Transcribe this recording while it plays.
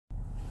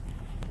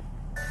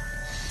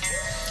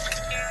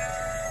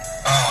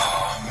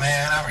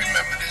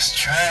this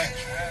track.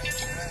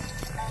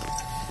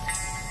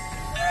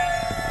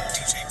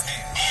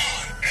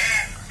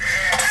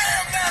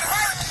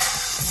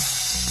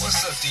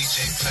 What's up,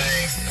 DJ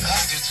Payne?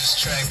 I did this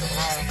track a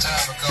long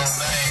time ago,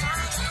 man.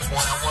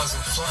 When I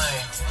wasn't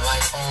flame,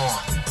 like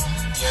on.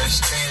 You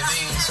understand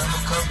me? So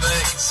I'ma come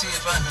back and see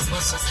if I can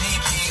put some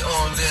PP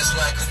on this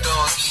like a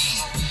dog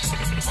eat.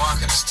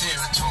 Marking this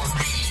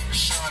territory.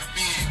 Short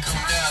beard,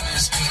 come down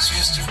and speech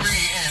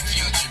history and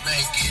future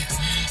make it.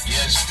 You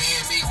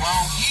understand me?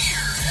 While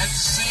here, at the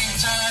same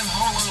time,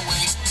 hold on,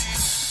 wait.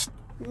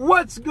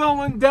 What's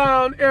going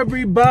down,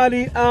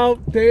 everybody out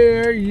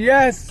there?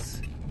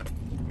 Yes,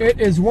 it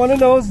is one of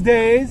those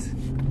days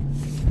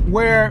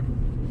where,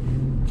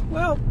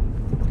 well,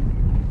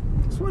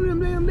 it's one of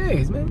them damn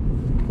days, man.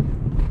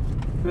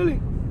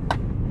 Really.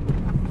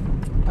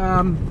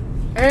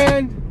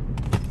 And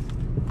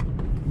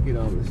get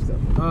all this stuff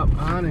up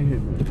out of here,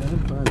 man.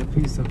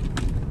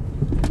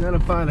 Gotta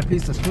find a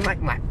piece of smack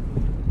smack.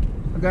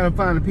 I gotta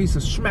find a piece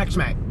of smack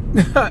smack.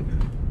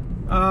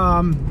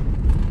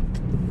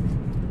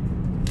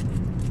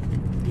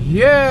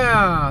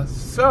 Yeah,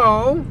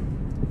 so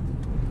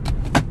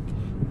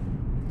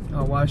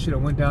oh, well, I should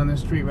have went down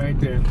this street right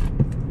there.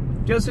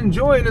 Just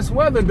enjoying this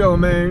weather though,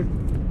 man.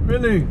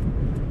 Really.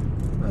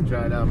 I'll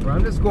dry it out, bro.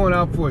 I'm just going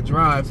out for a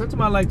drive.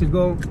 Sometimes I like to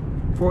go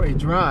for a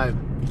drive.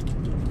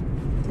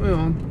 You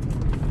know,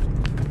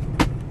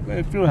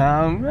 through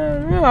how, you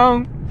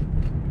know,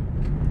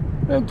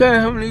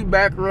 sometimes these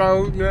back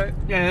roads,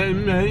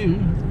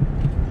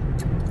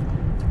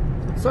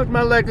 sometimes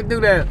I like to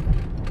do that.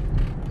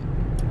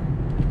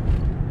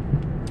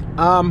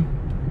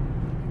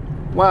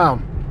 Wow.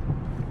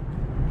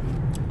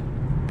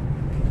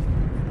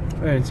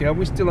 And see, are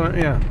we still on?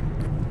 Yeah.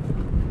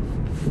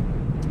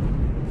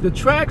 The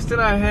tracks that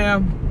I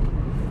have,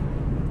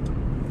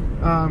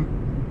 I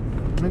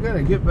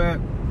gotta get back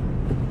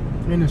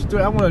in the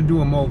studio. I want to do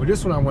them over.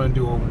 This one I want to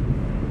do over.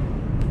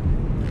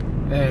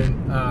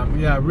 And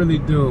yeah, I really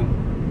do.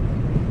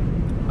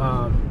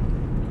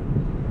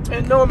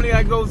 And normally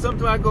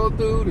sometimes I go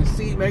through to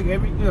see, make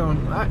every, you know,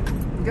 I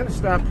gotta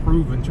stop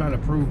trying to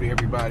prove to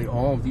everybody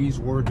all these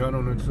were done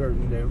on a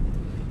certain day.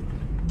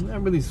 I'm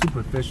not really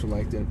superficial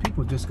like that.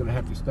 People are just gonna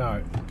have to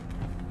start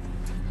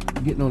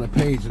getting on the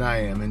page that I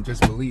am and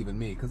just believe in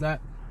me, because I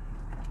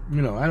don't,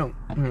 you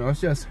know, it's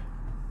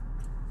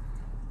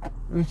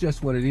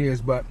just what it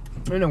is. But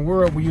in a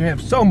world where you have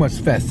so much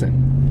fessing,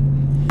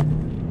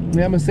 I'm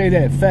gonna say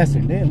that,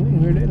 fessing. Damn, we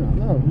didn't hear that.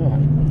 No.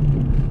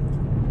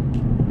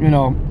 You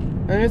know,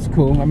 and it's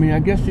cool. I mean, I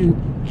guess you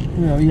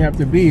have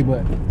to be,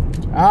 but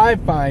I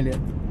find it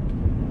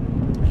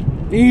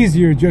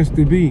easier just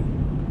to be.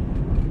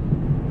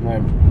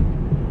 Right.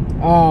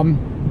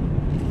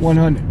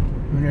 100.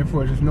 And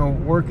therefore there's no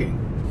working.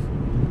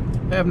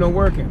 I have no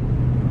working.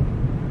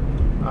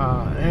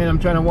 And I'm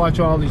trying to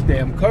watch all these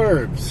damn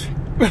curves.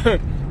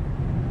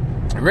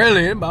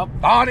 Really, about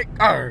 40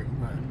 curves.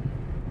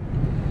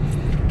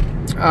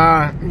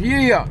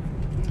 Yeah.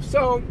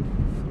 So,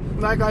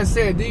 like I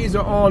said, these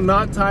are all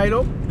not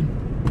titled.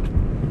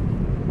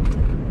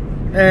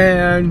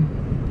 And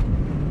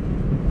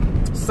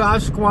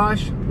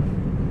Sasquatch,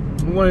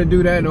 I want to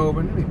do that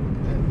over. Damn,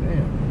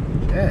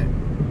 that.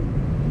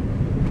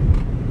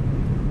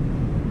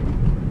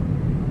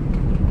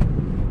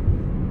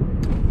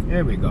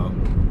 There we go.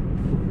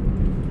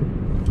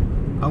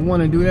 I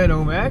want to do that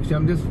over. Actually,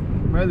 I'm just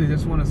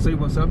want to say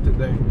what's up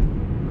today.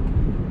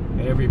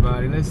 Hey,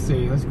 everybody, let's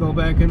see. Let's go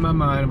back in my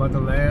mind about the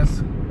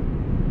last.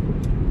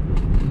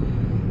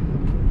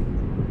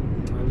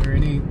 Was there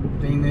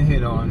anything to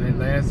hit on that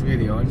last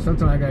video? And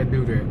sometimes I gotta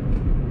do that.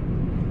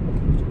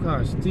 The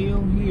car's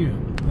still here.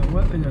 Now,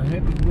 what in the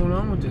heck is going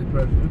on with this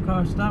person? The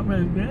car stopped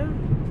right there.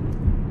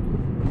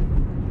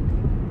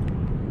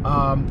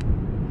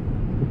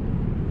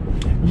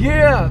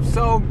 Yeah,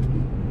 so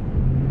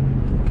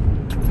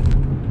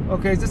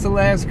okay, is this the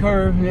last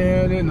curve?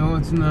 Yeah, no,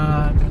 it's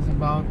not. There's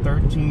about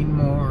 13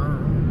 more.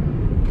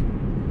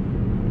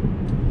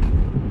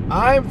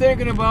 I'm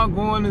thinking about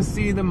going to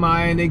see the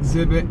Mayan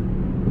exhibit.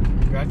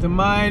 Got the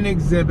Mayan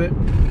exhibit.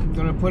 I'm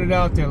gonna put it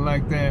out there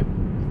like that.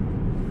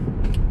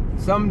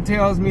 Something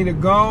tells me to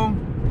go,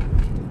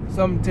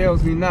 something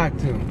tells me not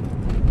to.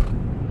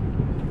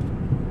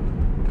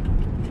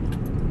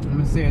 I'm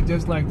gonna say it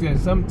just like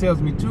this. Something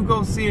tells me to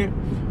go see it,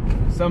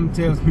 something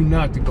tells me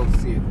not to go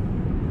see it.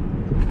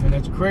 And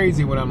that's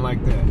crazy when I'm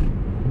like that.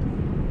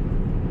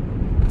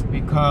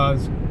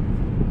 Because,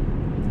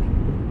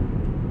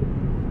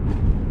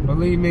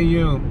 believe me,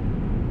 a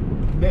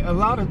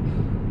lot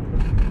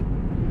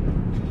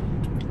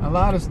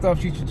of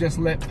stuff you should just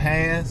let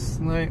pass,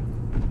 like,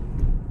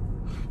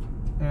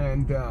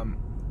 and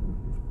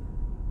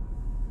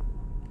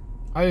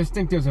I just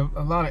think there's a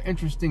lot of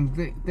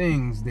interesting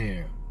things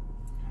there,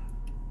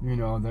 you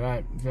know, that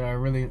I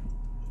really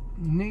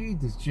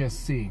need to just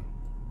see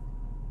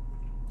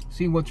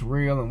what's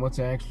real and what's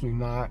actually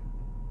not.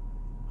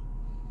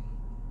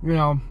 You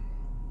know,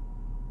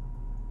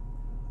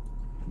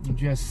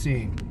 just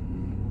see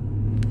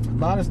a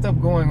lot of stuff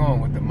going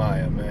on with the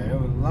Maya, man. There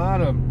was a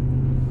lot of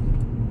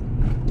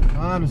A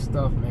lot of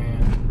stuff,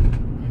 man.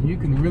 And you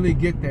can really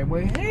get that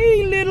way.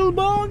 Hey, little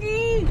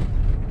bogey.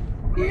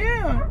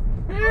 Yeah.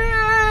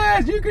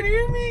 Yes, you can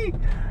hear me.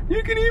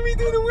 You can hear me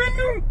through the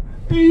window.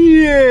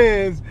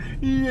 Yes.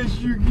 Yes,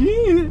 you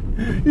can.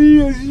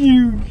 Yes,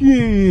 you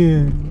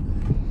can.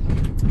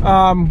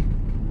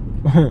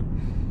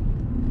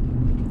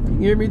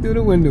 You hear me through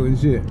the window and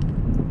shit.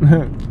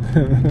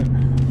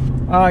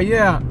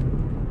 Yeah.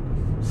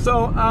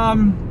 So,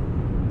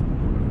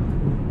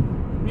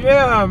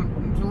 yeah,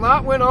 a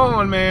lot went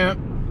on, man.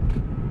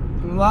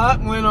 A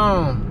lot went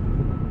on.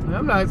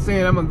 I'm not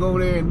saying I'm gonna go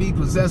there and be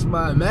possessed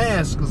by a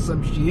mask or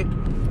some shit,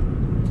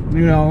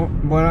 you know,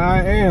 but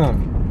I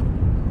am.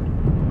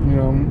 You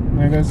know,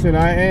 like I said,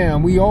 I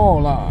am. We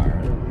all are.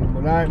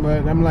 But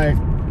I'm like,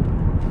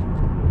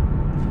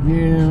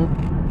 yeah,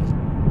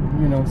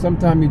 you know,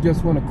 sometimes you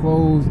just want to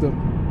close the.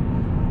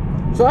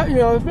 So you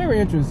know, it's very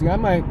interesting. I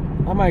might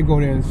go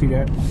there and see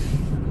that.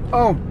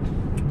 Oh,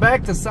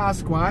 back to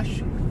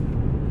Sasquatch.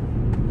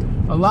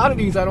 A lot of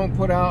these I don't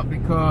put out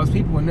because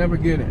people will never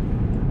get it.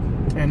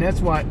 And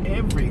that's why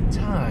every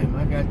time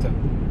I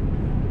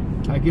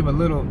give a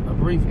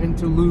brief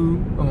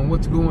interlude on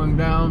what's going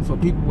down so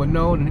people would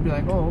know, and they'd be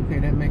like, oh, okay,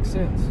 that makes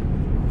sense.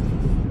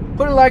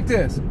 Put it like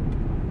this.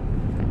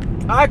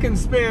 I can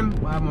spend,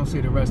 well, I'm going to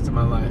say the rest of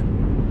my life.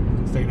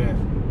 Say that.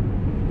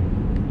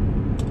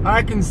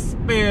 I can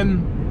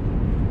spend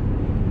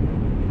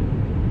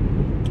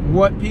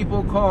what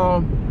people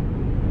call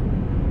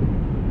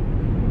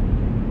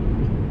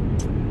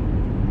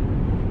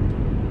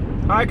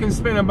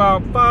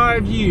about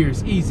 5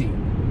 years easy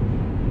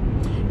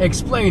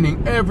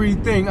explaining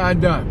everything I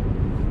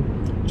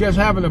done, just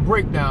having a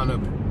breakdown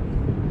of it.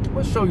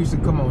 What show used to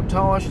come on?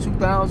 Tosh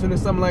 2000 or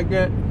something like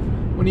that,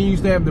 when he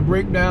used to have the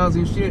breakdowns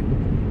and shit.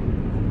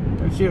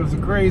 That shit was a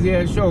crazy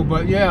ass show.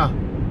 But yeah,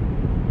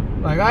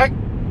 like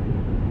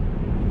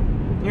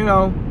you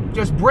know,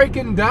 just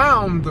breaking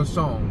down the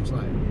songs,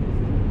 like,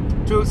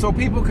 so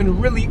people can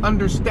really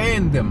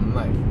understand them.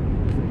 Like,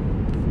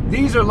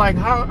 these are like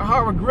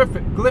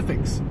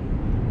hieroglyphics,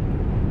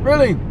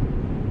 really.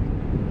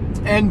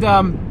 And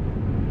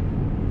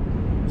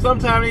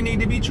sometimes they need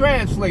to be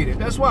translated.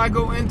 That's why I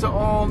go into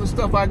all the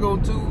stuff I go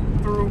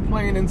through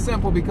plain and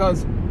simple,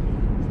 because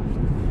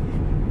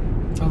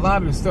a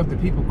lot of the stuff that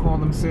people call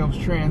themselves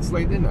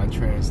translate, they're not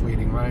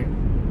translating right.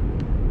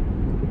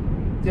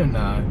 They're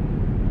not.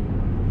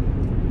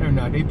 They're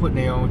not. They put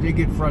their own. They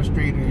get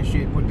frustrated and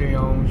shit. Put their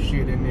own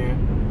shit in there.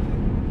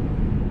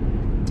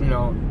 You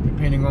know,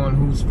 depending on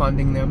who's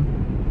funding them.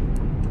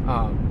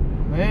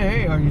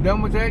 Hey, are you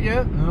done with that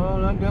yet? No,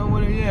 not done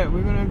with it yet.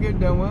 We're gonna get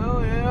done.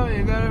 Well, yeah,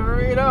 you gotta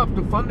hurry it up.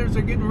 The funders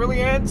are getting really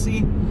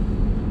antsy.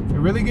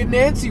 They're really getting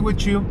antsy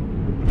with you.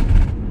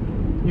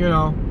 You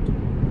know,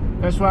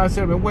 that's why I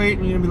said, but wait,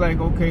 and you'll be like,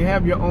 okay,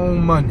 have your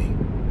own money.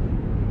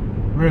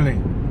 Really,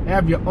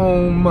 have your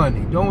own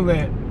money. Don't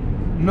let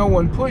no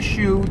one push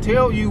you,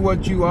 tell you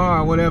what you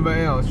are, or whatever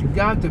else. You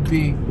got to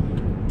be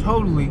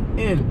totally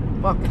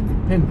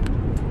independent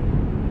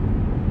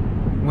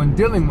when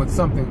dealing with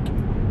something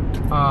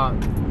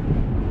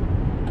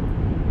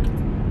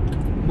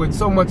with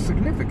so much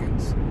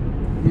significance.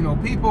 You know,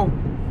 people,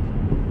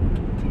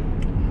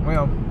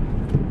 well,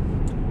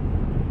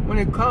 when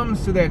it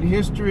comes to that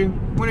history,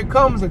 when it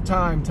comes to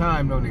time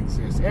don't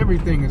exist.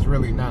 Everything is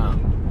really now.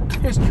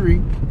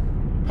 History,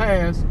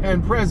 past,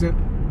 and present,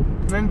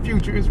 and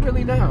future is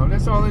really now.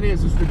 That's all it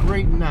is. It's the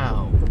great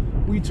now.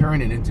 We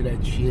turn it into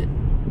that shit.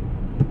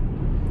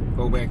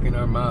 Go back in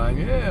our mind.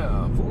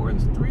 Yeah, 4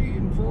 and 3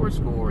 and 4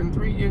 score and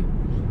 3 years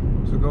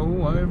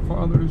ago, our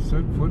fathers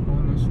set foot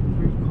on this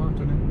great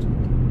continent.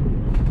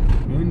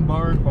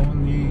 Embark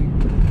on the.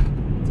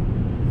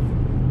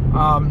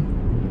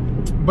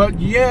 But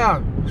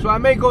yeah, so I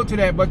may go to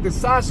that. But the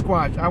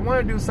Sasquatch, I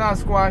want to do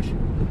Sasquatch,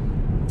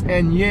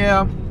 and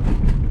yeah,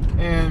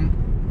 and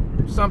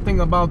something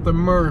about the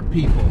mer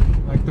people,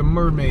 like the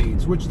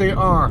mermaids, which they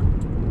are.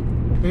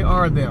 They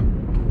are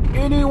them.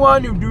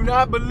 Anyone who do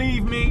not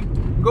believe me,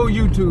 go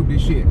YouTube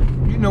this shit.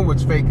 You know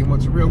what's fake and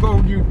what's real.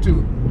 Go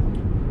YouTube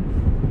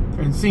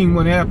and seen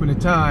what happened at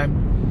the time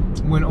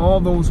when all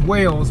those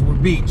whales were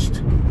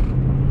beached.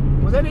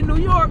 Was that in New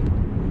York?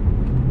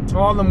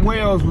 All them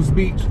whales was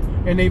beached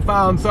and they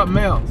found something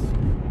else.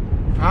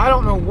 I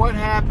don't know what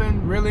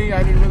happened, really.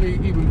 I didn't really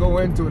even go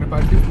into it. If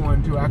I do go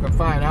into it, I can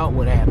find out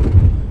what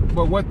happened.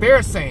 But what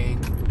they're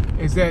saying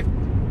is that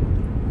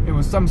it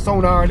was some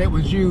sonar that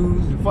was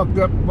used and fucked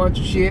up a bunch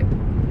of shit.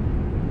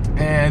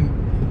 And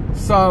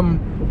some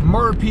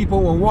mer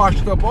people were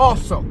washed up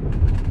also.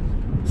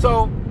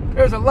 So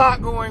there's a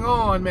lot going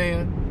on,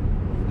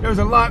 man. There's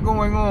a lot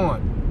going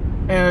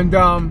on. And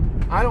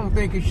I don't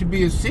think it should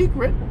be a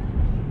secret.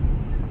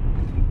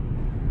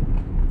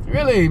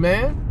 Really,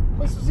 man.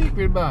 What's the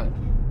secret about it?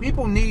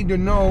 People need to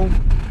know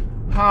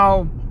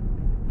how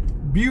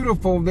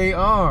beautiful they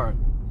are.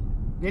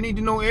 They need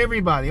to know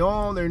everybody,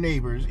 all their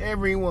neighbors,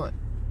 everyone.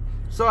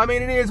 So, I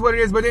mean, it is what it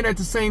is. But then at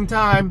the same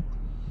time,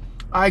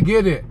 I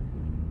get it.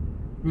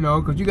 You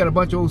know, because you got a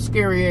bunch of old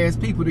scary ass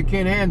people that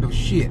can't handle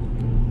shit.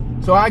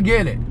 So I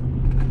get it.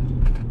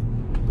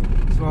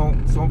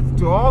 So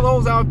to all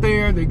those out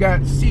there that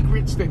got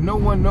secrets that no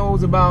one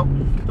knows about,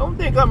 don't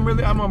think I'm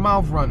a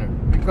mouth runner,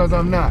 because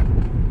I'm not.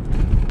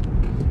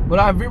 But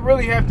I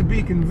really have to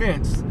be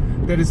convinced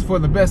that it's for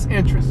the best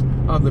interest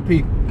of the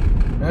people.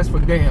 That's for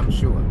damn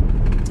sure.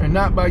 And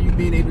not by you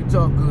being able to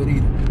talk good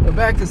either. But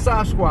back to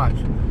Sasquatch.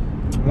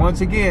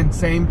 Once again,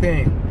 same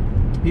thing.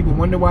 People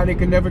wonder why they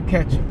can never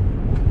catch him.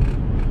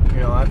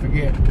 You know, I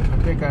forget.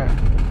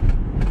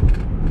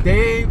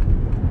 Dave,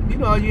 you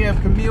know how you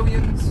have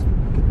chameleons?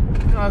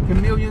 You know how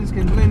chameleons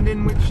can blend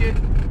in with shit?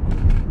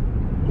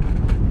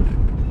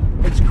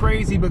 It's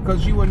crazy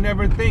because you would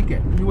never think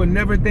it. You would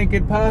never think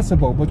it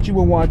possible, but you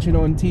were watching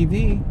on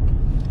TV.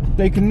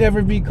 They can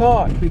never be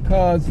caught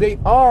because they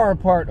are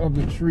part of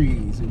the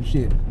trees and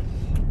shit.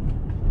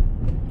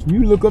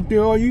 You look up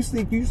there, all you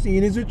think you see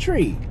is a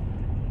tree.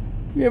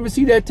 You ever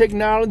see that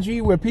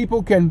technology where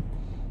people can,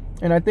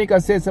 and I think I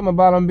said something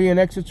about them being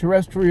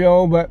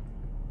extraterrestrial, but,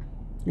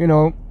 you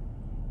know,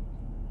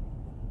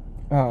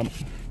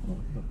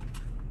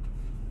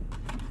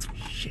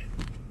 shit,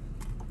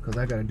 because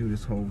I got to do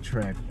this whole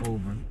track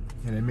over,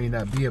 and it may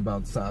not be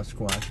about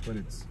Sasquatch, but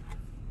it's,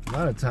 a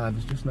lot of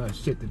times, it's just not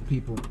shit that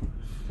people,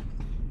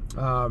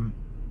 I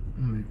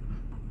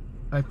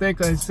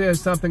think I said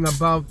something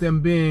about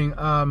them being,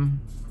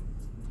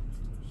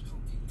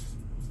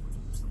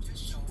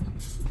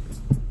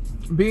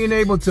 being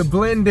able to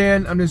blend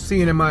in. I'm just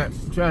seeing in my,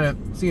 trying to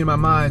see in my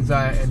mind's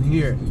eye and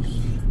hear.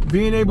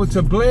 Being able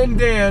to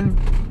blend in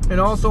and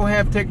also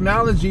have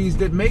technologies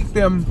that make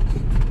them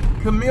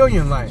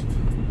chameleon-like.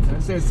 I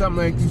said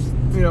something like,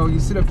 you know, you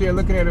sit up there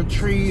looking at a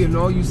tree and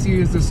all you see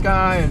is the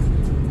sky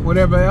and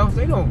whatever else.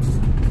 They don't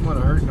want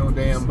to hurt no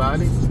damn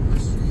body.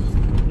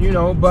 You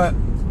know, but,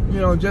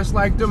 you know, just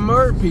like the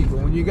mer people,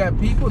 when you got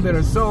people that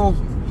are so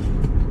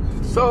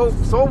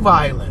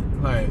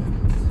violent,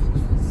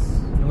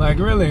 like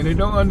really, they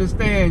don't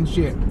understand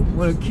shit.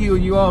 Want to kill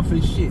you off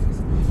and shit.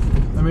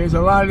 I mean, there's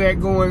a lot of that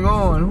going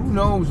on. Who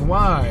knows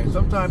why?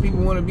 Sometimes people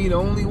want to be the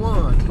only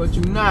ones, but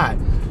you're not.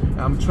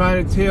 I'm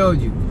trying to tell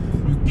you,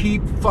 you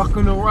keep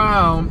fucking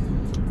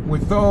around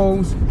with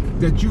those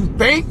that you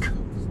think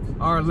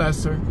are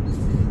lesser.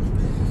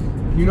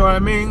 You know what I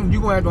mean?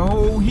 You're going to have a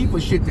whole heap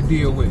of shit to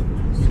deal with.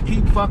 You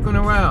keep fucking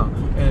around.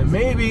 And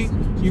maybe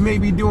you may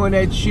be doing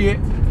that shit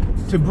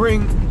to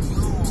bring...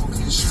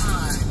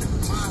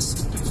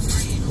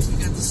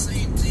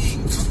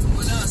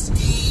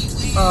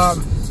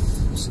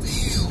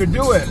 to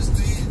do it.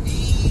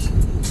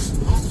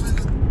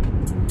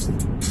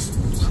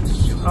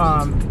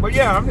 But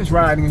yeah, I'm just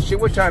riding and shit.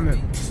 What time is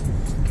it?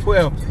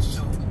 12.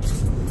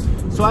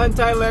 So I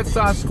entitled that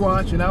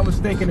Sasquatch, and I was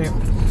thinking that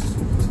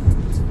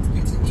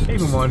they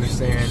don't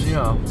understand, you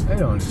know, they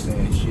don't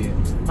understand shit.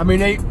 I mean,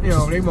 they, you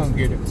know, they won't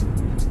get it.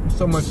 There's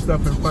so much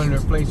stuff in front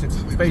of their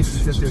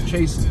faces that they're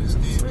chasing.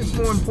 It's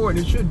more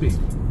important. It should be.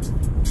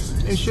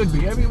 It should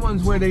be.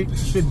 Everyone's where they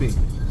should be.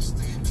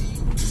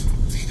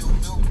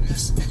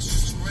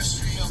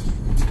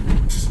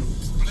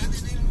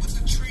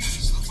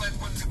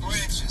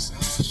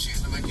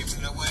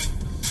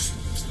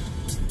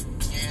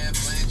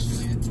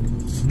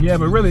 Yeah,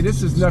 but really,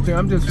 this is nothing.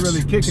 I'm just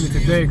really kicking it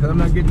today because I'm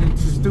not getting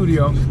into the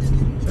studio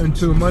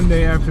until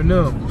Monday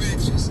afternoon.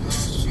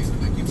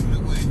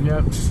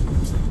 Yep.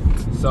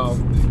 So,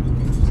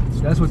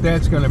 that's what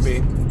that's going to be.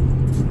 You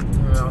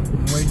know,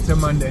 wait till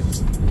Monday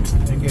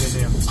and get it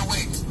in. Oh,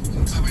 wait.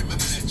 I remember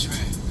that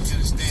track. You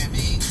understand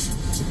me?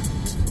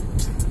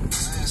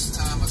 Last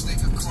time, I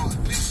think I called it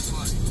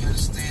Bigfoot. You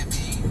understand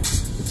me?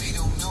 They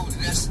don't know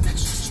that that's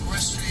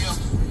extraterrestrial.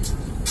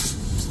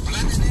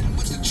 Blending in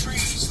with the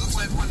trees. Look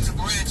like one of the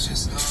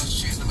branches. Oh,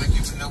 shit. Am I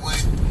giving it away?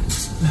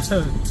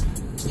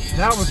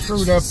 That was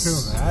screwed up, too.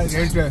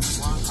 They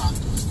just...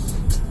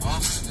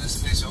 Off in this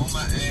bitch on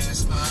my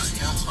ass.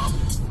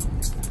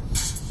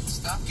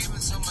 Stop giving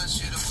so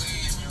much shit away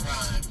in your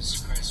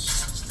rhymes, Chris. You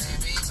understand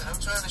me? But I'm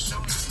trying to show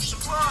you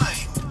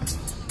sublime.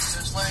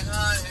 Just like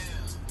I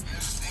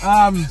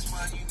am. You understand me? That's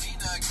why you need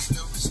not get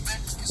no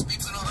respect, because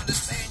people don't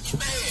understand you,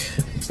 man.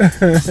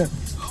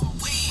 Oh,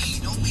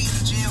 we don't be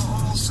in jail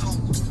also.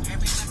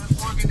 Every living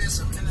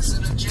organism is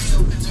in a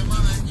jail in their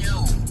mind,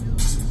 yo.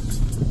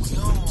 We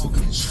all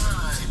can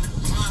shine and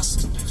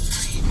blossom and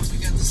free. We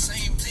got the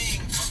same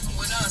thing fucking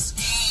with us.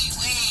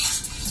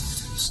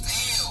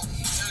 Still,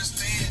 you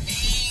understand?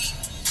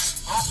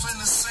 Off in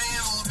the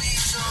sand,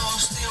 these all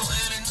still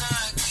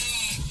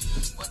Anunnaki.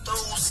 But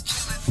those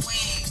killing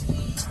weed.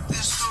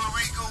 This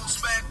story goes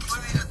back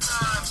plenty of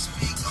times.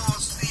 We all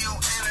still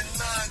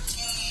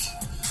Anunnaki.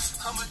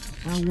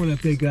 I wonder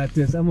if they got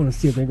this. I want to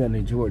see if they got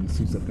any Jordan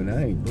suits up in there.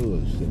 I ain't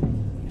bullshit.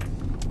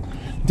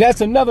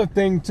 That's another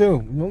thing,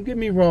 too. Don't get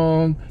me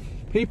wrong.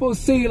 People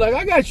see, like,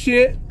 I got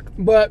shit,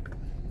 but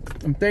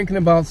I'm thinking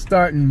about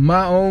starting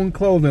my own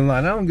clothing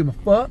line. I don't give a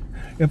fuck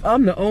if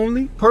I'm the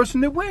only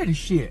person that wear the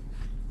shit.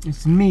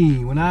 It's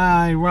me. When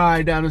I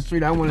ride down the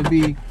street, I want to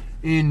be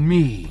in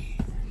me.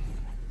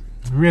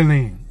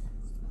 Really.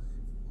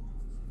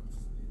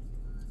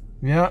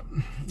 Yep.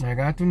 I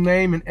got the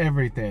name and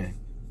everything.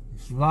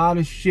 It's a lot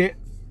of shit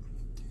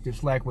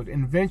Just like with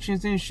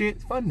inventions and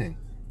shit, funding.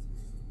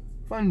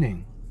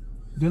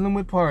 Dealing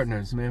with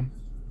partners, man.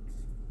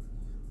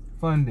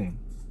 Funding.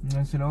 And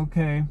I said,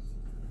 okay.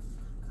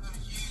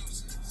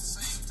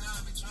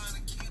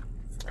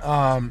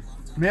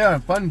 Yeah,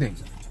 funding.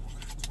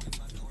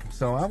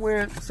 So I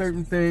wear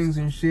certain things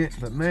and shit,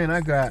 but man, I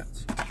got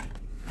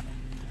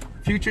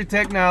future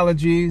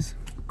technologies,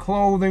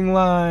 clothing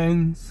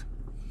lines,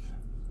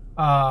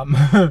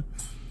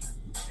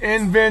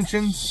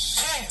 inventions.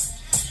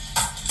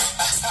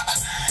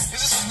 Is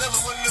this another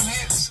one of them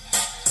hits?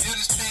 You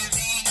understand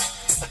me?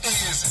 What day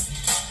is it?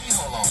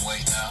 Hold on,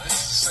 wait now. This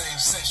is the same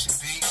session,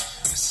 B.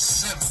 It's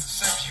the 7th of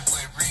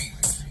February.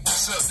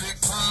 What's up, Big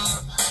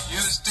Pun? You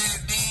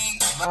understand me?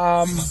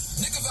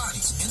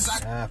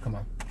 Come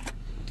on.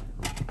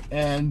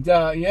 And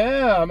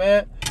yeah,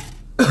 man.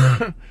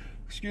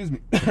 Excuse me.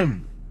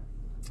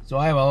 So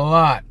I have a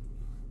lot,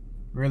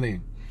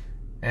 really.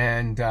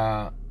 And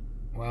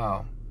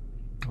wow.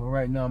 Well,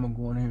 right now I'm gonna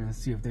go in here and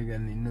see if they got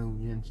any new.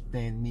 You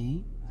understand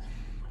me?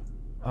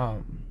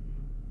 I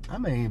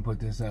may even put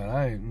this out.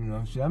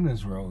 I'm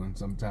just rolling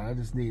sometimes. I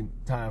just need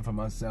time for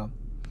myself.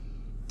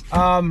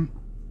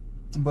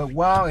 But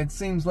wow, it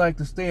seems like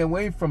to stay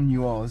away from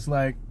you all. It's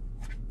like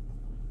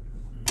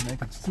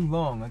it's too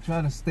long. I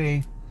try to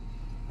stay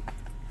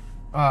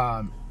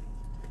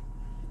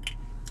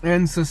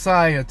in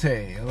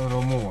society a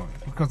little more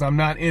because I'm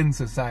not in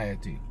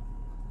society,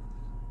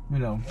 you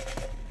know.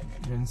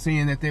 And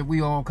seeing that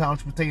we all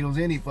couch potatoes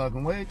any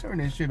fucking way, turn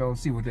that shit on,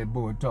 see what that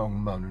boy talking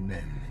about and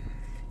then.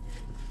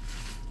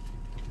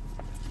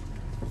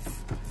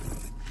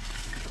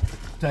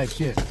 Type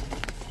shit.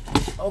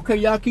 Okay,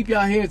 y'all keep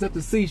y'all hands up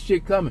to see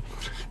shit coming.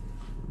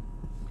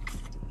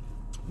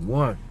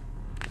 1.